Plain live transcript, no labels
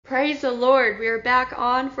Praise the Lord. We are back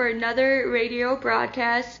on for another radio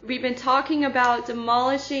broadcast. We've been talking about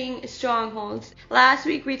demolishing strongholds. Last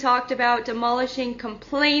week we talked about demolishing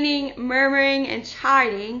complaining, murmuring, and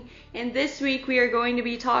chiding. And this week we are going to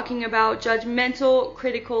be talking about judgmental,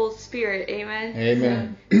 critical spirit. Amen?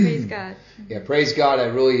 Amen. So, praise God. Yeah, praise God. I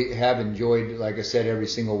really have enjoyed, like I said, every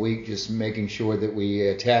single week, just making sure that we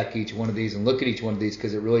attack each one of these and look at each one of these,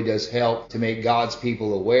 because it really does help to make God's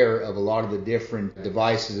people aware of a lot of the different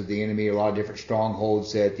devices of the enemy, a lot of different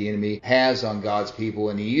strongholds that the enemy has on God's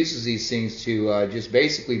people. And he uses these things to just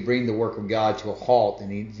basically bring the work of God to a halt. And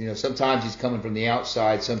he, sometimes he's coming from the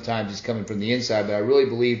outside, sometimes he's coming from the inside. But I really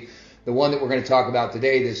believe the one that we're going to talk about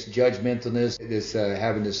today, this judgmentalness, this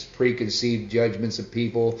having this preconceived judgments of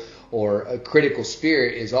people, or a critical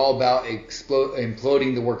spirit, is all about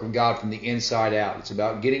imploding the work of God from the inside out. It's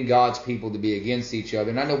about getting God's people to be against each other.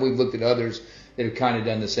 And I know we've looked at others that have kind of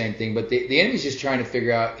done the same thing, but the enemy's just trying to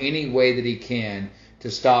figure out any way that he can to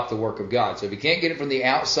stop the work of God. So if he can't get it from the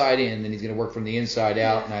outside in, then he's going to work from the inside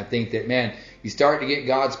out. And I think that, man, you start to get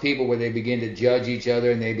God's people where they begin to judge each other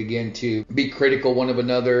and they begin to be critical one of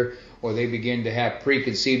another, or they begin to have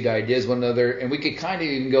preconceived ideas one another. And we could kind of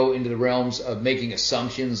even go into the realms of making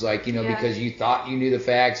assumptions, like, because you thought you knew the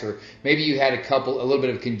facts, or maybe you had a little bit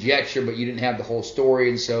of conjecture, but you didn't have the whole story.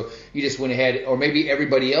 And so you just went ahead, or maybe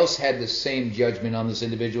everybody else had the same judgment on this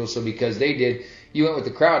individual. So because they did, you went with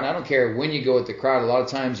the crowd. And I don't care when you go with the crowd. A lot of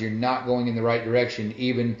times you're not going in the right direction,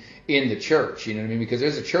 even in the church. You know what I mean? Because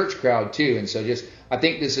there's a church crowd too. And so I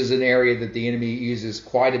think this is an area that the enemy uses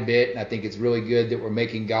quite a bit. And I think it's really good that we're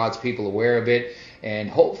making God's people aware of it. And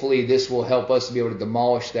hopefully this will help us to be able to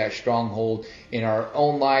demolish that stronghold in our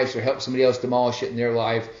own lives, or help somebody else demolish it in their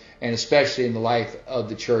life, and especially in the life of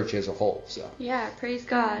the church as a whole. So yeah, praise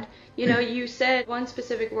God. You said one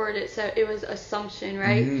specific word. It was assumption,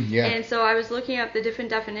 right? Yeah. And so I was looking up the different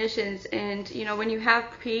definitions, and when you have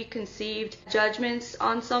preconceived judgments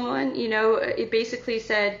on someone, it basically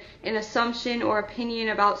said an assumption or opinion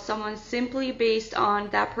about someone simply based on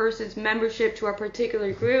that person's membership to a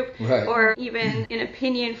particular group, right, or even an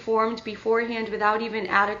opinion formed beforehand without even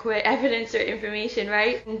adequate evidence or information,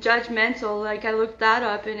 right? And judgmental, like I looked that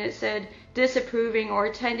up, and it said disapproving or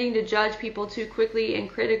tending to judge people too quickly and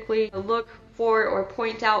critically, look for or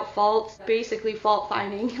point out faults, basically fault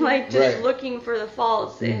finding, like just looking for the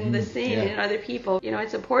faults in the sin in other people.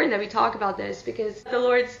 It's important that we talk about this, because the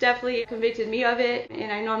Lord's definitely convicted me of it,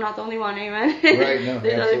 and I know I'm not the only one. Amen. Right, no,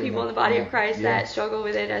 there's other people in the body of Christ that struggle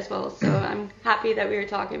with it as well. So I'm happy that we were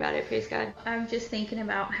talking about it. Praise God. I'm just thinking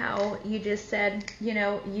about how you just said,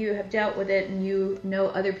 you have dealt with it, and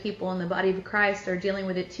other people in the body of Christ are dealing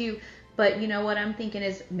with it too. But what I'm thinking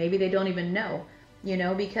is maybe they don't even know,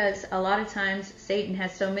 because a lot of times Satan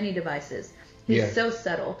has so many devices. He's so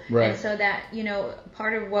subtle. Right. And so that,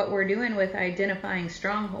 part of what we're doing with identifying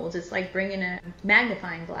strongholds, it's like bringing a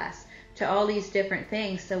magnifying glass to all these different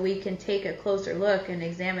things so we can take a closer look and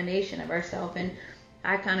examination of ourselves. And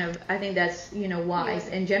I think that's, wise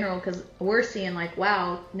in general, because we're seeing like,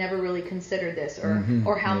 wow, never really considered this,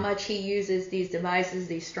 or how much he uses these devices,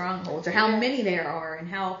 these strongholds, or how many there are, and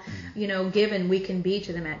how, given we can be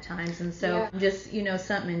to them at times. And so just,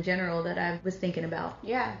 something in general that I was thinking about.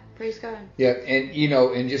 Yeah. Praise God. Yeah. And,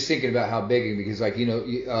 and just thinking about how big, because like,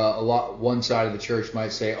 one side of the church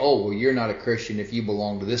might say, oh, well, you're not a Christian if you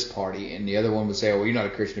belong to this party. And the other one would say, oh, well, you're not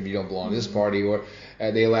a Christian if you don't belong to this party. Or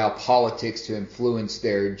they allow politics to influence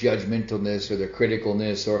their judgmentalness or their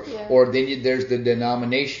criticalness, or then there's the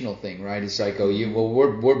denominational thing, right? It's like, we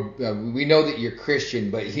know that you're Christian,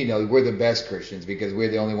 but we're the best Christians because we're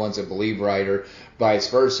the only ones that believe right, or vice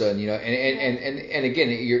versa. And again,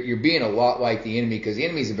 you're being a lot like the enemy, because the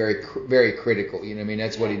enemy's very, very critical.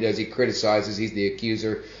 That's what he does. He criticizes. He's the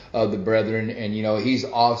accuser of the brethren, and he's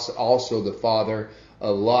also the father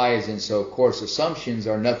of lies. And so, of course, assumptions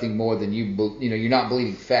are nothing more than you're not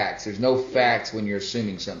believing facts. There's no facts when you're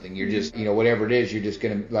assuming something. You're just, whatever it is, you're just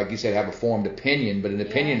going to, like you said, have a formed opinion. But an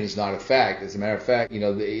opinion is not a fact. As a matter of fact, an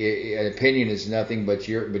opinion is nothing but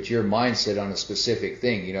your mindset on a specific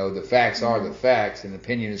thing. The facts are the facts, and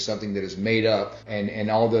opinion is something that is made up, and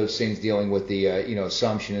all those things dealing with the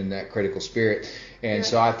assumption and that critical spirit. And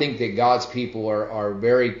so I think that God's people are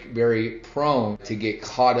very, very prone to get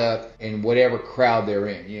caught up in whatever crowd they're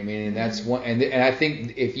in. And that's one. And I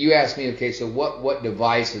think if you ask me, okay, so what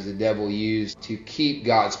device has the devil used to keep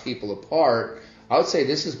God's people apart? I would say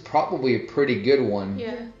this is probably a pretty good one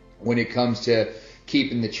when it comes to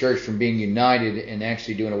keeping the church from being united and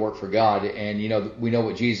actually doing a work for God. And we know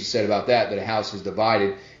what Jesus said about that a house is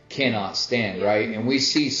divided cannot stand, right? And we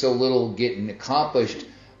see so little getting accomplished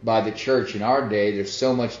by the church in our day. There's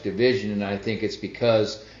so much division, and I think it's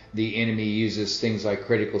because the enemy uses things like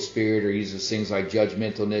critical spirit or uses things like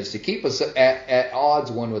judgmentalness to keep us at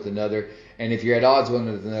odds one with another. And if you're at odds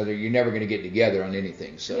one with another, you're never going to get together on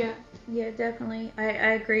anything. So yeah, definitely.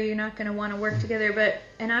 I agree. You're not going to want to work together.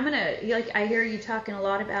 And I'm going to, I hear you talking a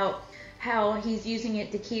lot about how he's using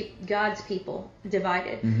it to keep God's people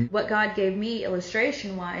divided. Mm-hmm. What God gave me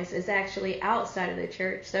illustration wise is actually outside of the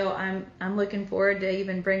church. So I'm looking forward to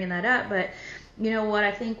even bringing that up. But you know what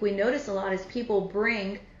I think we notice a lot is people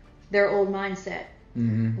bring their old mindset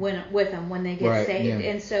with them when they get saved.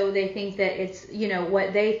 And so they think that it's,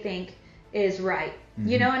 what they think is right.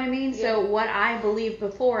 You know what I mean? Yeah. So what I believed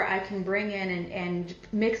before, I can bring in and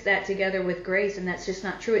mix that together with grace, and that's just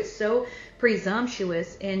not true. It's so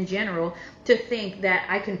presumptuous in general to think that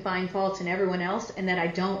I can find faults in everyone else and that I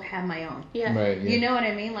don't have my own. Yeah. Right, yeah. You know what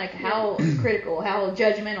I mean? Like how critical, how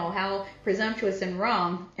judgmental, how presumptuous and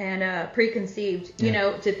wrong and preconceived,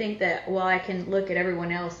 to think that, well, I can look at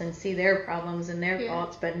everyone else and see their problems and their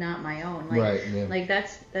faults, but not my own. Like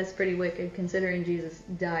that's pretty wicked considering Jesus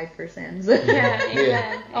died for sins.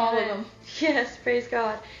 Yeah. All of them. Yes, praise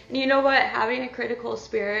God. And you know what? Having a critical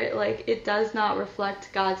spirit, it does not reflect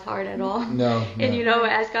God's heart at all. No. And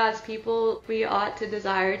as God's people, we ought to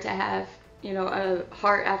desire to have, a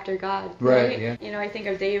heart after God. Right, yeah. I think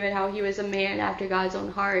of David, how he was a man after God's own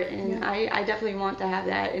heart. And I definitely want to have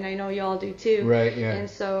that. And I know y'all do too. Right, yeah. And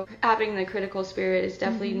so having the critical spirit is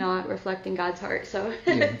definitely not reflecting God's heart. So.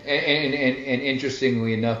 Yeah. And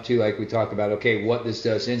interestingly enough too, like we talked about, okay, what this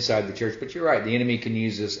does inside the church. But you're right, the enemy can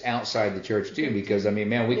use this outside the church too. Because,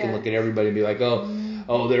 we can look at everybody and be like,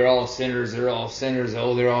 oh, they're all sinners. They're all sinners.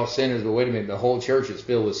 Oh, they're all sinners. But wait a minute, the whole church is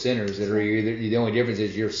filled with sinners that are either, the only difference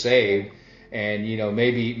is you're saved. And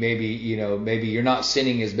maybe you're not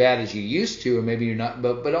sinning as bad as you used to, or maybe you're not.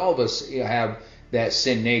 But all of us have that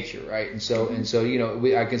sin nature, right? And so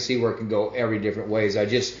I can see where it can go every different ways. I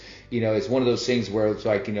just it's one of those things where it's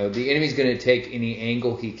like the enemy's going to take any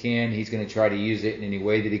angle he can. He's going to try to use it in any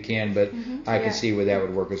way that he can. But I can see where that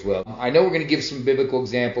would work as well. I know we're going to give some biblical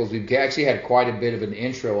examples. We've actually had quite a bit of an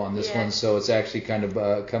intro on this one, so it's actually kind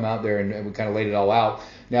of come out there and we kind of laid it all out.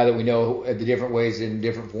 Now that we know the different ways and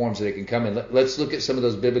different forms that it can come in, let's look at some of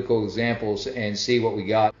those biblical examples and see what we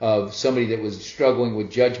got of somebody that was struggling with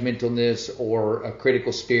judgmentalness or a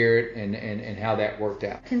critical spirit and how that worked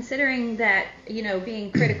out. Considering that, being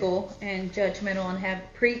critical and judgmental and have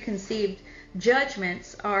preconceived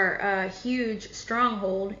judgments are a huge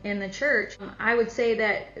stronghold in the church, I would say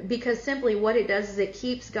that because simply what it does is it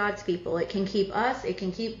keeps God's people. It can keep us, it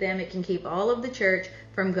can keep them, it can keep all of the church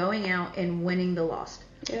from going out and winning the lost.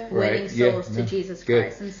 Winning souls to Jesus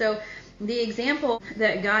Christ. And so the example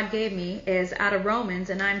that God gave me is out of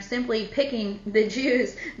Romans, and I'm simply picking the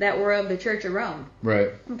Jews that were of the Church of Rome.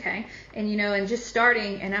 Right. Okay. And, and just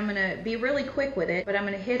starting, and I'm going to be really quick with it, but I'm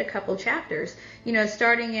going to hit a couple chapters.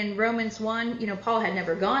 Starting in Romans 1, Paul had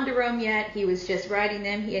never gone to Rome yet. He was just writing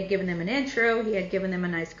them. He had given them an intro. He had given them a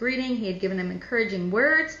nice greeting. He had given them encouraging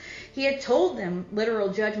words. He had told them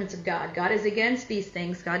literal judgments of God. God is against these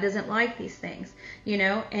things. God doesn't like these things,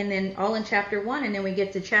 and then all in chapter 1, and then we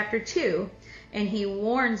get to chapter 2, and he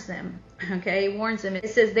warns them. Okay, he warns them. It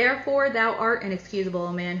says, "Therefore thou art inexcusable,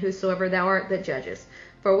 O man, whosoever thou art that judgest.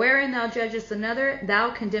 For wherein thou judgest another,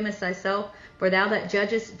 thou condemnest thyself, for thou that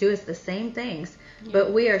judgest doest the same things.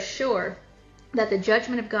 But we are sure that the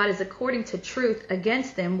judgment of God is according to truth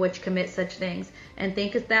against them which commit such things. And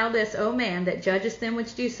thinkest thou this, O man, that judgest them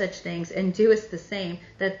which do such things, and doest the same,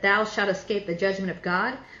 that thou shalt escape the judgment of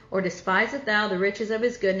God? Or despisest thou the riches of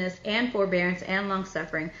his goodness, and forbearance, and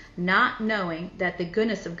longsuffering, not knowing that the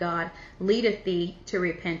goodness of God leadeth thee to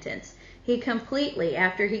repentance?" He completely,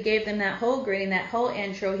 after he gave them that whole greeting, that whole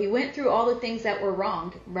intro, he went through all the things that were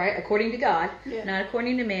wrong, right, according to God, not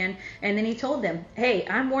according to man. And then he told them, hey,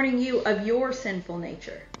 I'm warning you of your sinful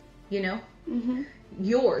nature,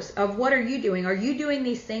 yours, of what are you doing? Are you doing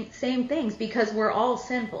these same things? Because we're all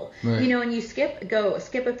sinful, right. And you skip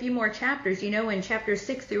a few more chapters, in chapters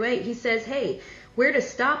 6 through 8, he says, hey, we're to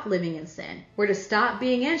stop living in sin. We're to stop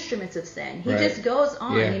being instruments of sin. He just goes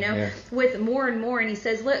on, with more and more. And he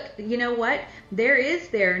says, look, you know what? There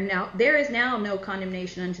is now no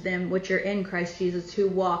condemnation unto them which are in Christ Jesus, who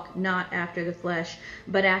walk not after the flesh,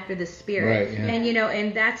 but after the Spirit. Right, yeah. And,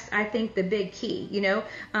 and that's, I think, the big key,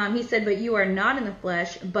 he said, but you are not in the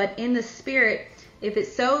flesh, but in the Spirit, if it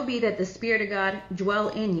so be that the Spirit of God dwell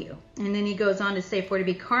in you. And then he goes on to say, for to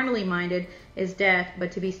be carnally minded is death,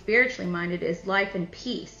 but to be spiritually minded is life and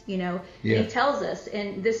peace. And he tells us,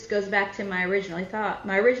 and this goes back to my original thought,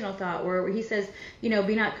 where he says, be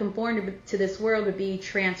not conformed to this world, but be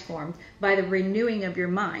transformed by the renewing of your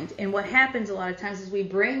mind. And what happens a lot of times is we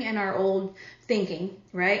bring in our old thinking,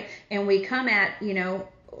 right? And we come at,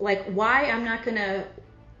 like, why I'm not going to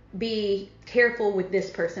be careful with this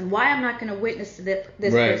person, why I'm not going to witness to this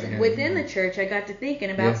person. Within the church, I got to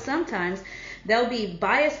thinking about sometimes they'll be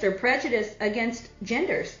biased or prejudiced against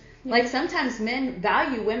genders. Like sometimes men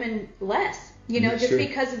value women less, just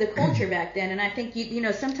because of the culture back then. And I think,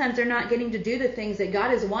 sometimes they're not getting to do the things that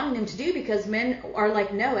God is wanting them to do because men are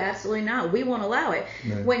like, no, absolutely not. We won't allow it.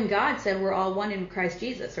 Right. When God said we're all one in Christ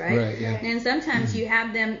Jesus, right? And sometimes you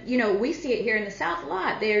have them, we see it here in the South a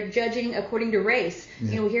lot. They're judging according to race.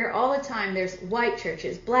 We hear all the time there's white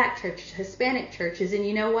churches, black churches, Hispanic churches. And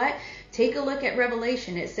you know what? Take a look at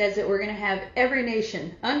Revelation. It says that we're going to have every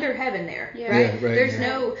nation under heaven there, right? There's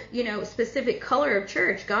no, specific color of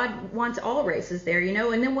church. God wants all races there,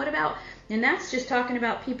 and then what about, and that's just talking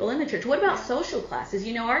about people in the church. What about social classes?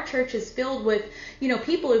 Our church is filled with,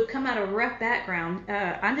 people who've come out of a rough background.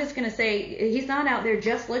 I'm just going to say he's not out there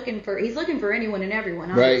just he's looking for anyone and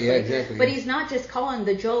everyone, obviously. Right, yeah, exactly. But he's not just calling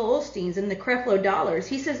the Joel Osteens and the Creflo Dollars.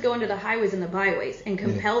 He says go into the highways and the byways and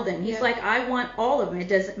compel them. He's like, I want all of them. It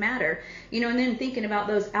doesn't matter. And then thinking about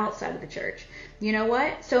those outside of the church. You know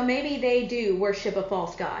what? So maybe they do worship a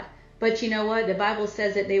false god. But you know what? The Bible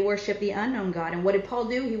says that they worship the unknown God. And what did Paul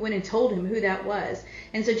do? He went and told him who that was.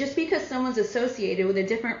 And so just because someone's associated with a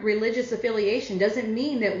different religious affiliation doesn't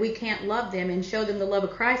mean that we can't love them and show them the love of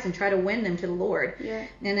Christ and try to win them to the Lord. Yeah.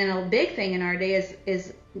 And then a big thing in our day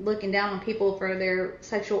is looking down on people for their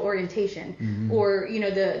sexual orientation or,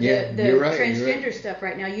 the transgender stuff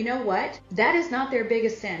right now. You know what? That is not their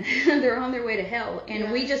biggest sin. They're on their way to hell.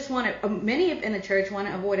 And we just want to, many in the church want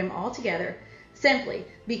to avoid them altogether. Simply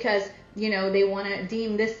because, they want to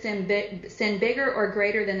deem this sin bigger or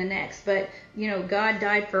greater than the next. But, God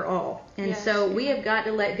died for all. And so we have got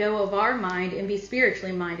to let go of our mind and be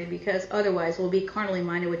spiritually minded, because otherwise we'll be carnally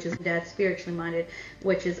minded, which is death, spiritually minded,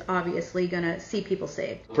 which is obviously going to see people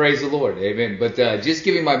saved. Praise the Lord. Amen. But just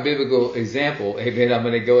giving my biblical example, amen, I'm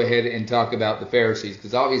going to go ahead and talk about the Pharisees,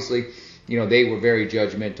 because obviously, they were very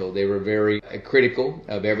judgmental. They were very critical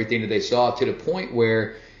of everything that they saw, to the point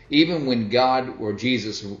where even when God or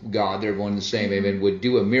Jesus, God, they're one and the same, amen, would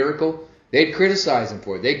do a miracle, they'd criticize him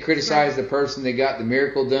for it. They'd criticize the person that got the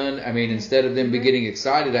miracle done. I mean, instead of them be getting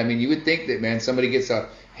excited, I mean, you would think that, man, somebody gets a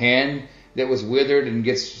hand that was withered and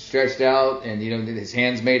gets stretched out and, his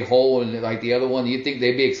hand's made whole and like the other one, you'd think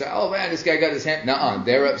they'd be excited. Oh, man, this guy got his hand. Nuh-uh.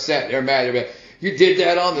 They're upset. They're mad. They're mad. You did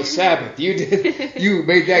that on the Sabbath. You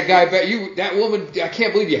made that guy back. That woman, I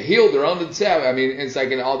can't believe you healed her on the Sabbath. I mean, it's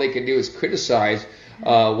like, and all they can do is criticize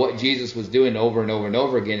what Jesus was doing over and over and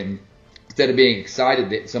over again, and instead of being excited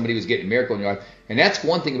that somebody was getting a miracle in your life. And that's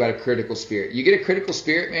one thing about a critical spirit. You get a critical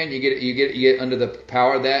spirit, man, you get under the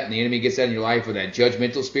power of that, and the enemy gets that in your life with that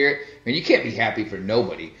judgmental spirit, and you can't be happy for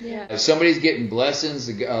nobody. Yeah. If somebody's getting blessings,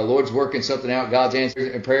 the Lord's working something out, God's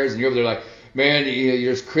answering prayers, and you're over there like, man,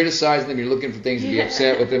 you're just criticizing them. You're looking for things to be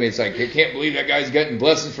upset with them. It's like, I can't believe that guy's getting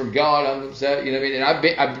blessings from God. I'm upset. You know what I mean?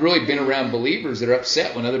 And I've really been around believers that are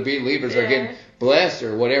upset when other believers are getting blessed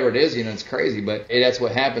or whatever it is. It's crazy. But that's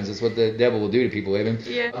what happens. It's what the devil will do to people. Amen.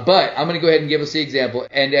 Yeah. But I'm going to go ahead and give us the example.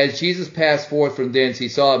 And as Jesus passed forth from thence, he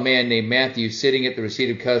saw a man named Matthew sitting at the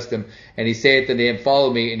receipt of custom. And he saith unto him,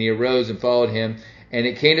 Follow me. And he arose and followed him. And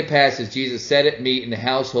it came to pass, as Jesus sat at meat in the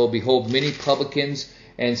household, behold, many publicans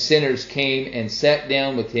and sinners came and sat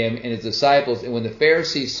down with him and his disciples. And when the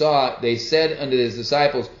Pharisees saw it, they said unto his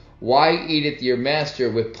disciples, Why eateth your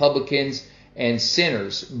master with publicans and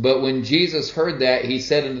sinners? But when Jesus heard that, he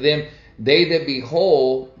said unto them, They that be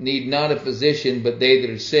whole need not a physician, but they that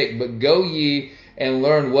are sick. But go ye and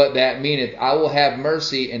learn what that meaneth. I will have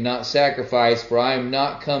mercy and not sacrifice, for I am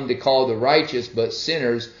not come to call the righteous, but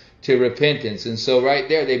sinners to repentance. And so right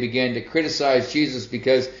there they began to criticize Jesus,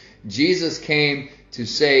 because Jesus came to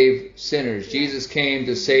save sinners. Yeah. Jesus came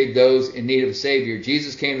to save those in need of a Savior.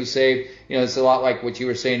 Jesus came to save, it's a lot like what you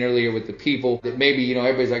were saying earlier with the people that maybe,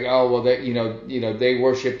 everybody's like, oh, well, they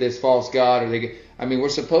worship this false God, or we're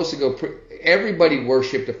supposed to go, everybody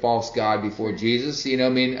worshiped a false God before Jesus,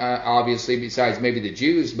 obviously besides maybe the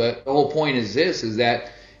Jews, but the whole point is this, is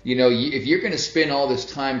that, if you're going to spend all this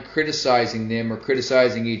time criticizing them or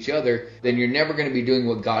criticizing each other, then you're never going to be doing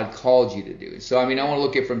what God called you to do. So, I want to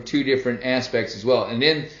look at it from two different aspects as well. And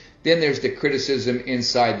then Then there's the criticism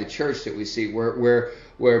inside the church that we see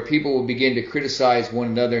where people will begin to criticize one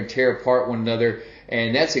another and tear apart one another.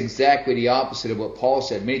 And that's exactly the opposite of what Paul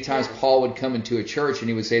said. Many times Paul would come into a church and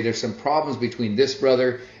he would say, there's some problems between this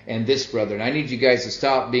brother and this brother. And I need you guys to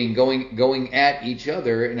stop going at each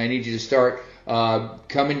other. And I need you to start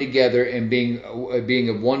coming together and being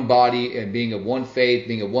of one body and being of one faith,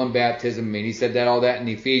 being of one baptism. I mean, he said all that in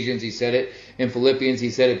Ephesians. He said it in Philippians.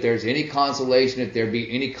 He said, if there's any consolation, if there be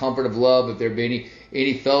any comfort of love, if there be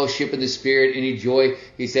any fellowship in the Spirit, any joy,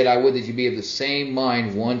 he said, I would that you be of the same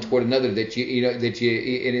mind one toward another, and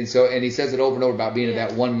he says it over and over about being of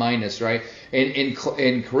that one mindness, right?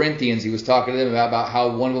 In Corinthians, he was talking to them about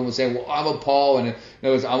how one of them was saying, well, I'm of Paul, and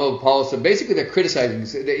another was, I'm of Paul. So basically they're criticizing.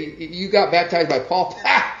 You got baptized by Paul?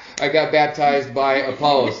 I got baptized by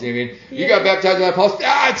Apollos. I mean, you got baptized by Apollos?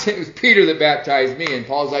 It was Peter that baptized me. And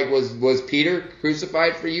Paul's like, was Peter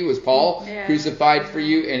crucified for you? Was Paul crucified for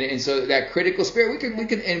you? And so that critical spirit,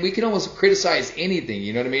 we can almost criticize anything.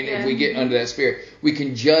 You know what I mean? If we get under that spirit, we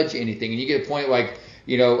can judge anything. And you get a point like,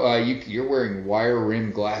 you're wearing wire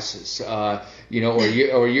rimmed glasses, or you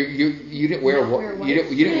didn't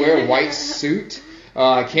wear a white suit.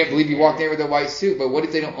 I can't believe you walked there with a white suit. But what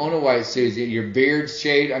if they don't own a white suit? Your beard's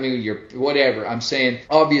shaved. I mean, your whatever. I'm saying,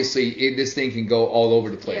 obviously, this thing can go all over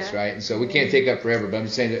the place, right? And so we can't take up forever. But I'm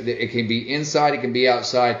saying that it can be inside, it can be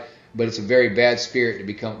outside. But it's a very bad spirit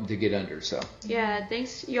to get under. So yeah,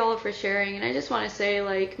 thanks y'all for sharing. And I just want to say,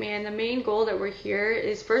 man, the main goal that we're here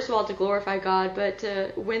is first of all to glorify God, but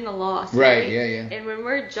to win the lost. Right? Yeah. And when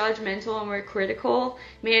we're judgmental and we're critical,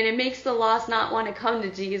 man, it makes the lost not want to come to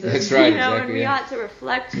Jesus. That's right. Exactly, and we yeah. ought to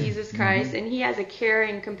reflect Jesus Christ, and He has a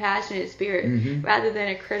caring, compassionate spirit rather than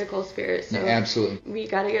a critical spirit. So absolutely, we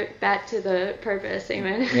got to get back to the purpose.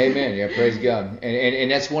 Amen. Amen. Yeah, praise God. And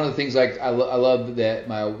that's one of the things. Like I love that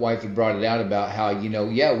my wife had brought it out about how,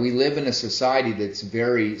 we live in a society that's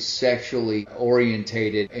very sexually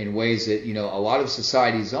orientated in ways that, a lot of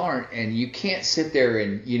societies aren't. And you can't sit there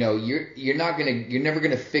and, you're never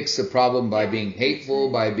going to fix the problem by being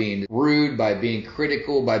hateful, by being rude, by being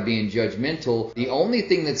critical, by being judgmental. The only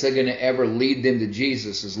thing that's going to ever lead them to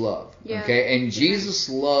Jesus is love. Yeah. Okay. And Jesus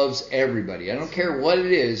loves everybody. I don't care what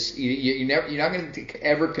it is. You're not going to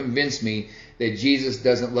ever convince me that Jesus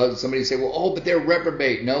doesn't love. Somebody say, well, but they're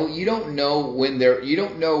reprobate. No, you don't know when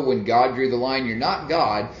God drew the line. You're not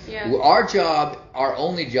God. Yeah. Our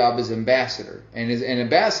only job is ambassador. And an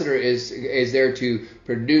ambassador is there to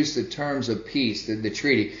produce the terms of peace, the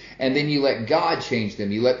treaty. And then you let God change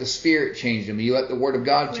them. You let the Spirit change them. You let the Word of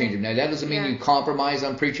God change them. Now, that doesn't mean you compromise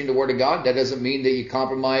on preaching the Word of God. That doesn't mean that you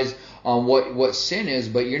compromise on what sin is,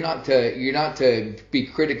 but you're not to be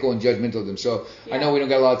critical and judgmental of them. So I know we don't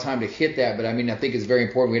got a lot of time to hit that, but I think it's very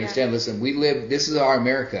important we understand. Listen, this is our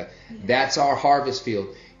America. That's our harvest field.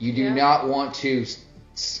 You do not want to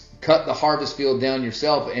cut the harvest field down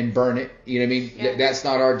yourself and burn it. You know what I mean? Yeah. That's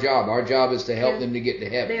not our job. Our job is to help them to get to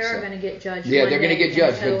heaven. They are going to get judged. Yeah, they're going to get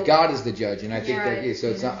judged, so but God is the judge, and I think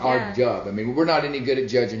so. It's not our job. I mean, we're not any good at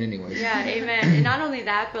judging anyway. Yeah, amen. And not only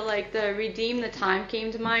that, but the redeem the time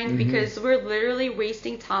came to mind because we're literally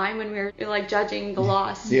wasting time when we're judging the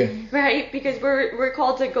lost. Yeah. Right? Because we're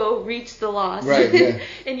called to go reach the lost. Right. Yeah.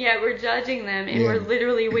 And yet we're judging them, and we're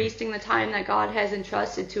literally wasting the time that God has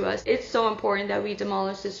entrusted to us. It's so important that we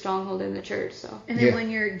demolish this stronghold in the church. So. And then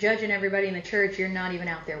when you're judging everybody in the church, you're not even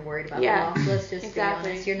out there worried about the lost. Let's just be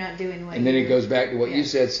honest. You're not doing what. And then it goes back to what you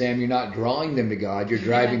said, Sam. You're not drawing them to God. You're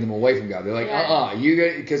driving them away from God. They're like,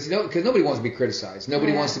 because nobody wants to be criticized.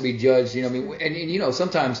 Nobody wants to be judged. You know what I mean? And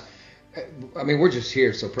sometimes. We're just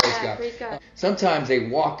here, so praise God. Praise God. Sometimes they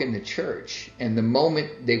walk in the church, and the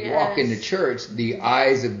moment they walk in the church, the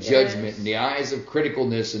eyes of judgment and the eyes of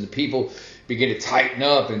criticalness, and the people begin to tighten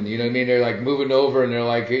up, and they're like moving over, and they're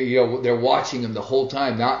like, they're watching them the whole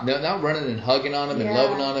time, not running and hugging on them and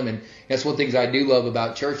loving on them. And that's one of the things I do love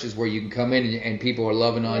about churches, where you can come in and people are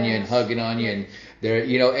loving on you and hugging on you, and they're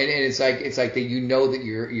and it's like that that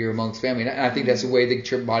you're amongst family. And I think that's the way the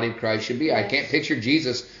church body of Christ should be. I can't picture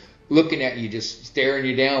Jesus looking at you, just staring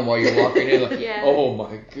you down while you're walking in, like, oh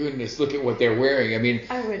my goodness, look at what they're wearing.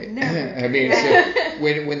 I would never. So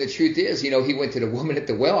when the truth is, he went to the woman at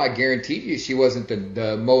the well. I guarantee you, she wasn't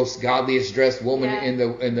the most godliest dressed woman in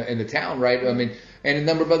the town, right? and a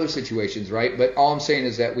number of other situations, right? But all I'm saying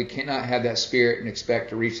is that we cannot have that spirit and expect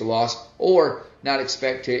to reach the lost, or not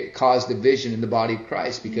expect to cause division in the body of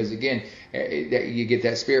Christ, because again, you get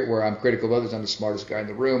that spirit where I'm critical of others. I'm the smartest guy in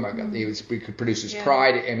the room. It produces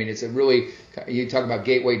pride. I mean, it's a really, you talk about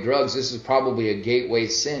gateway drugs. This is probably a gateway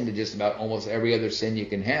sin to just about almost every other sin you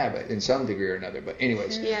can have in some degree or another. But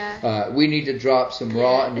anyways, we need to drop some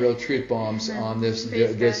raw and real truth bombs on this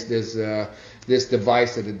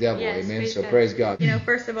device of the devil. Amen. So praise God. You know,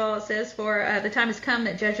 first of all, it says, for the time has come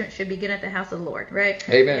that judgment should begin at the house of the Lord, right?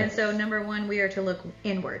 Amen. And so number one, we are to look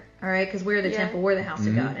inward, all right? Because we're the temple, we're the house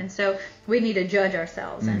of God. And so we need to judge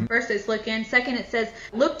ourselves. And first it's look in. Second, it says,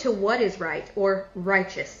 look to what is right or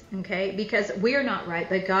righteous, okay? Because we are not right,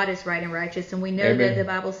 but God is right and righteous. And we know that the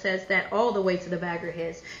Bible says that all the weights of the bag are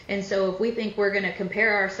his. And so if we think we're going to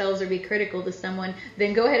compare ourselves or be critical to someone,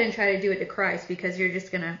 then go ahead and try to do it to Christ, because you're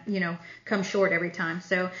just going to, come short every time.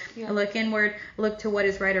 So look inward, look to what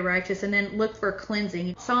is right or righteous, and then look for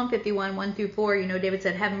cleansing. Psalm 51, 1-4, David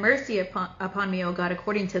said, have mercy upon me, O God,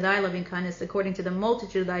 according to thy loving kindness, according to the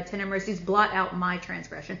multitude of thy tender mercies, blot out my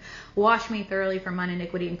transgression. Wash me thoroughly from mine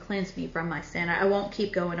iniquity and cleanse me from my sin. I won't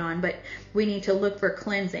keep going on, but we need to look for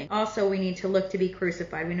cleansing. Also, we need to look to be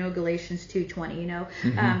crucified. We know Galatians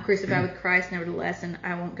 2:20, crucified with Christ, nevertheless, and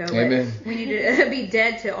I won't go. Amen. But we need to be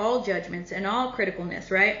dead to all judgments and all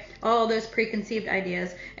criticalness, right? All those preconceived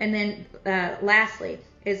ideas. And then lastly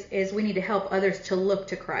is we need to help others to look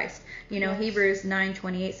to Christ. Hebrews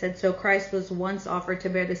 9:28 said, so Christ was once offered to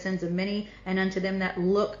bear the sins of many, and unto them that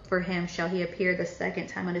look for him shall he appear the second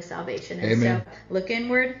time unto salvation. And Amen. So look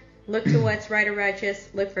inward, look to what's right or righteous,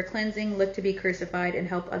 look for cleansing, look to be crucified, and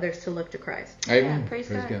help others to look to Christ. Amen. Praise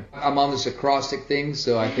God. I'm on this acrostic thing,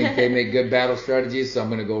 so I think they make good battle strategies. So I'm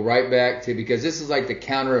going to go right back to, because this is like the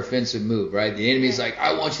counter-offensive move, right? The enemy's like,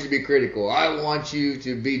 I want you to be critical. I want you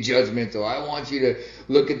to be judgmental. I want you to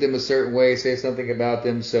look at them a certain way, say something about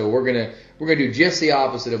them. So we're gonna do just the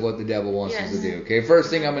opposite of what the devil wants us to do. Okay, first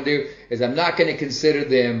thing I'm gonna do is I'm not gonna consider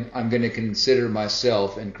them. I'm gonna consider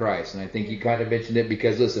myself and Christ. And I think you kind of mentioned it,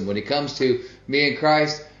 because listen, when it comes to me and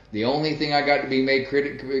Christ, the only thing I got to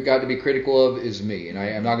be critical of is me, and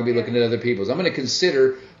I'm not going to be looking at other people's. I'm going to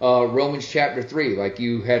consider Romans chapter 3, like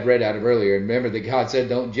you had read out of earlier. And remember that God said,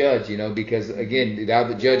 "Don't judge," because again, now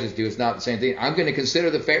the judges do, it's not the same thing. I'm going to consider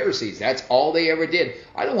the Pharisees. That's all they ever did.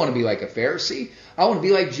 I don't want to be like a Pharisee. I want to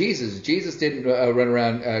be like Jesus. Jesus didn't run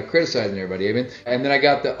around criticizing everybody. Amen. And then I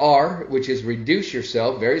got the R, which is reduce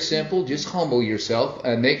yourself. Very simple. Just humble yourself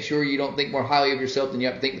and make sure you don't think more highly of yourself than you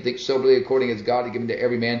have to think soberly, according as God has given to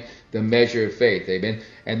every man the measure of faith. Amen.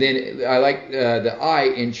 And then I like the I,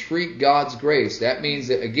 entreat God's grace. That means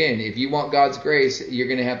that, again, if you want God's grace, you're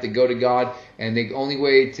going to have to go to God. And the only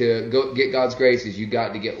way to go get God's grace is you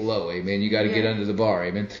got to get low. Amen. You got to get under the bar.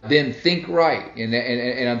 Amen. Then think right.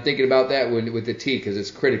 And I'm thinking about that with the T, because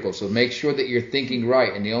it's critical. So make sure that you're thinking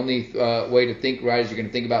right. And the only way to think right is you're going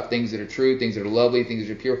to think about things that are true, things that are lovely, things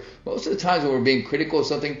that are pure. Most of the times when we're being critical of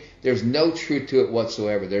something, there's no truth to it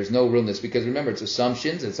whatsoever. There's no realness, because remember, it's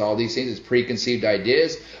assumptions. It's all these things. It's preconceived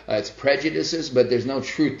ideas. It's prejudices, but there's no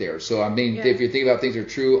truth there. So if you're thinking about things that are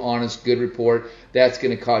true, honest, good report, that's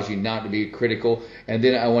going to cause you not to be critical. And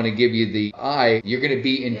then I want to give you the I. You're going to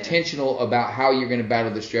be intentional about how you're going to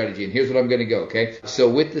battle the strategy. And here's what I'm going to go, okay? So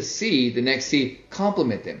with the C, the next C,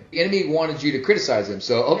 compliment them. The enemy wanted you to criticize them.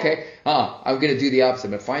 So, I'm going to do the opposite.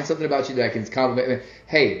 I'm going to find something about you that I can compliment.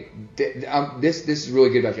 Hey, this is really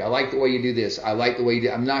good about you. I like the way you do this. I like the way you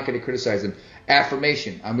do. I'm not going to criticize them.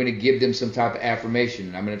 Affirmation. I'm going to give them some type of affirmation,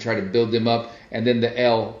 and I'm going to try to build them up. And then the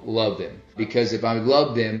L, love them. Because if I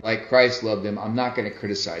love them like Christ loved them, I'm not going to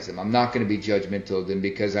criticize them. I'm not going to be judgmental of them,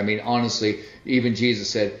 because, honestly, even Jesus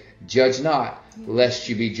said, judge not, lest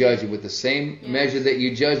you be judged. With the same measure that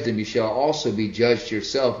you judge them, you shall also be judged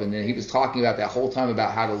yourself. And then he was talking about that whole time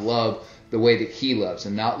about how to love the way that he loves,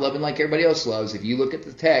 and not loving like everybody else loves. If you look at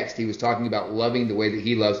the text, he was talking about loving the way that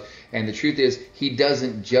he loves. And the truth is, he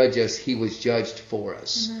doesn't judge us. He was judged for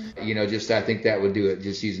us. I think that would do it,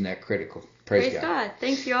 just using that critical. Praise God.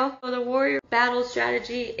 Thanks, y'all. So the warrior battle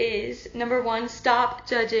strategy is, number one, stop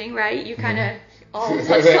judging, right? You kind of all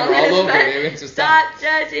touched on this, stop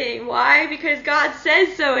judging. Why? Because God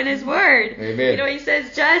says so in his word. Amen. He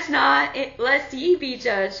says, judge not, lest ye be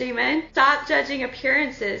judged. Amen. Stop judging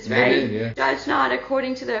appearances, right? Amen, yeah. Judge not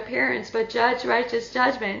according to the appearance, but judge righteous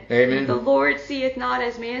judgment. Amen. The Lord seeth not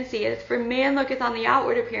as man seeth, for man looketh on the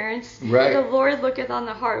outward appearance, right, but the Lord looketh on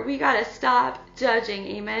the heart. We got to stop judging.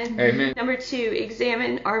 Amen. Amen. Number two,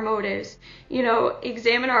 examine our motives.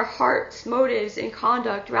 Examine our hearts, motives, and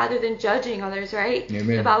conduct rather than judging others, right? right?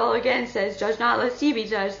 Amen. The Bible again says, judge not lest ye be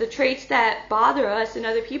judged. The traits that bother us in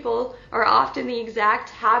other people are often the exact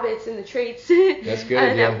habits and the traits That's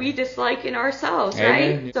good, that we dislike in ourselves,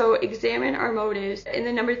 Amen. right? So examine our motives. And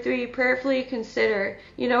then number 3, prayerfully consider,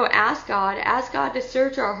 ask God to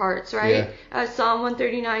search our hearts, right? Psalm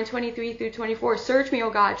 139, 23 through 24, search me, O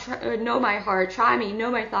God, know my heart, try me,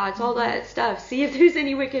 know my thoughts, all that stuff. See if there's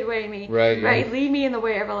any wicked way in me, right? Lead me in the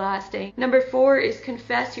way everlasting. Number 4 is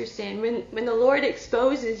confess your sin. When the Lord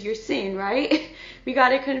exposes your sin, right? We got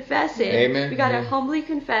to confess it. Amen. We got to humbly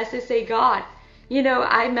confess and say, God,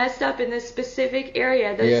 I messed up in this specific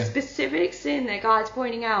area, the specific sin that God's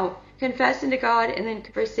pointing out. Confess unto God and then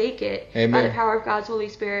forsake it by the power of God's Holy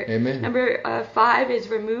Spirit. Amen. Number 5 is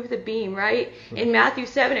remove the beam, right? In Matthew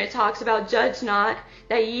 7, it talks about judge not,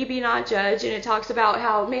 that ye be not judged. And it talks about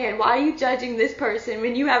how, man, why are you judging this person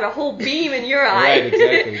when you have a whole beam in your eye? Right,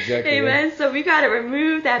 exactly. Amen. Yeah. So we got to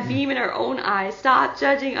remove that beam in our own eyes. Stop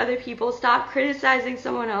judging other people. Stop criticizing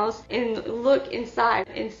someone else and look inside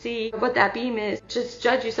and see what that beam is. Just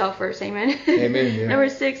judge yourself first. Amen. Amen. Yeah. Number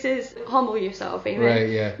 6 is humble yourself. Amen. Right,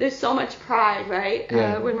 yeah. There's so much pride, right?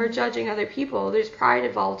 When we're judging other people, there's pride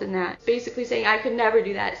involved in that. Basically saying, I could never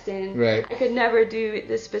do that sin. Right. I could never do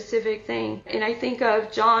this specific thing. And I think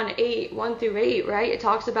of John 8, 1 through 8, right? It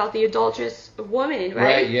talks about the adulterous woman,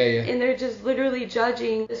 right? Right, yeah. And they're just literally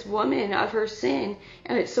judging this woman of her sin.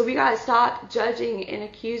 And so we got to stop judging and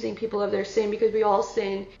accusing people of their sin, because we all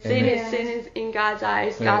sin. Sin is in God's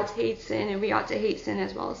eyes. Right. God hates sin, and we ought to hate sin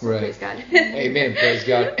as well. So praise God. Amen. Praise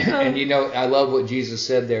God. And I love what Jesus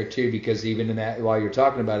said there too, because even in that, while you're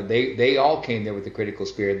talking about it, they all came there with the critical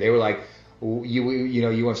spirit. They were like, you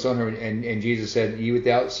want to stone her, and Jesus said, you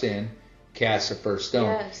without sin cast the first stone.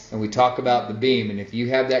 Yes. And we talk about the beam, and if you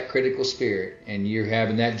have that critical spirit and you're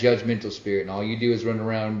having that judgmental spirit, and all you do is run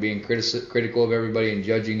around being critical of everybody and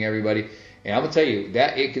judging everybody, and I'm gonna tell you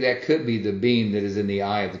that could be the beam that is in the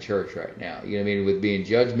eye of the church right now. You know what I mean? With being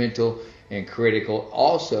judgmental and critical,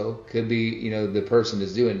 also could be, the person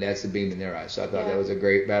that's doing that's the beam in their eye. So I thought that was a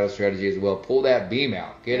great battle strategy as well. Pull that beam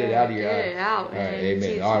out, get it out of your eye. Get it out. All right, amen.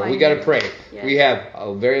 Jesus, All right, we got to pray. Yeah. We have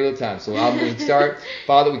a very little time, so I'm going to start.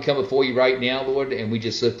 Father, we come before you right now, Lord, and we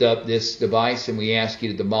just lift up this device and we ask you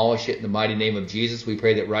to demolish it in the mighty name of Jesus. We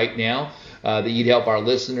pray that right now that you'd help our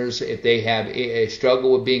listeners if they have a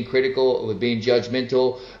struggle with being critical, with being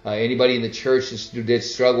judgmental. Anybody in the church that's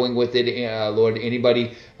struggling with it, Lord,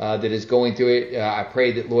 anybody that is going through it, I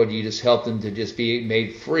pray that, Lord, you just help them to just be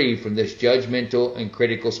made free from this judgmental and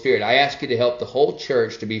critical spirit. I ask you to help the whole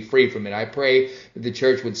church to be free from it. I pray that the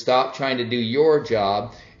church would stop trying to do your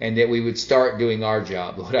job and that we would start doing our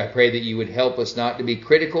job. Lord, I pray that you would help us not to be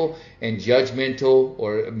critical and judgmental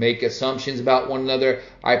or make assumptions about one another.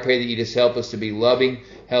 I pray that you just help us to be loving,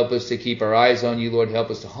 help us to keep our eyes on you, Lord. Help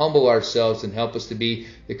us to humble ourselves and help us to be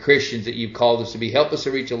the Christians that you've called us to be. Help us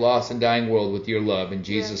to reach a lost and dying world with your love. In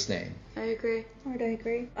Jesus' name. I agree. Lord, I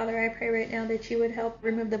agree. Father, I pray right now that you would help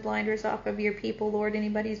remove the blinders off of your people, Lord.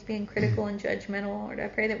 Anybody who's being critical and judgmental, Lord, I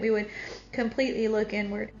pray that we would completely look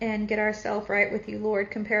inward and get ourselves right with you,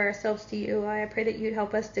 Lord. Compare ourselves to you. I pray that you'd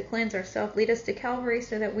help us to cleanse ourselves. Lead us to Calvary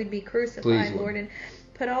so that we'd be crucified, Please, Lord, and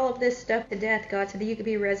put all of this stuff to death, God, so that you could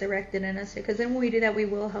be resurrected in us. Because then when we do that, we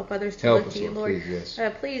will help others to look to you, Lord. Please,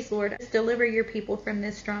 yes. Please, Lord, deliver your people from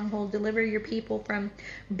this stronghold. Deliver your people from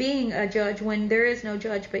being a judge when there is no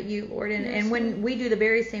judge but you, Lord. And when we do the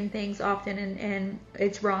very same things often and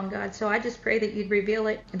it's wrong, God. So I just pray that you'd reveal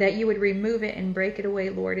it, that you would remove it and break it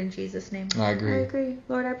away, Lord, in Jesus' name. I agree. I agree.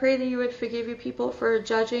 Lord, I pray that you would forgive your people for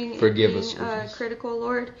judging Forgive and us, being Jesus. critical,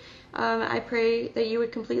 Lord. I pray that you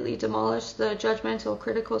would completely demolish the judgmental,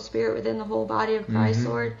 critical spirit within the whole body of Christ,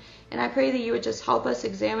 Lord. And I pray that you would just help us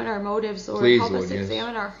examine our motives, Lord. Please, help Lord, us yes.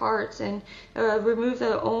 examine our hearts and remove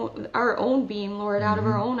our own beam, Lord, out of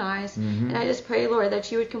our own eyes. And I just pray, Lord, that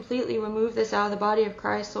you would completely remove this out of the body of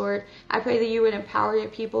Christ, Lord. I pray that you would empower your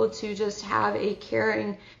people to just have a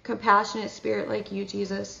caring, compassionate spirit like you,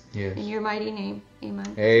 Jesus. Yes. In your mighty name,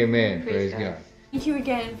 amen. Amen. Praise God. Thank you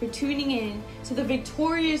again for tuning in to the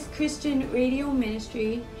Victorious Christian Radio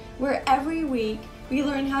Ministry, where every week we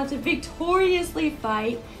learn how to victoriously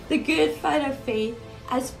fight the good fight of faith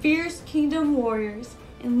as fierce kingdom warriors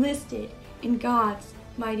enlisted in God's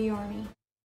mighty army.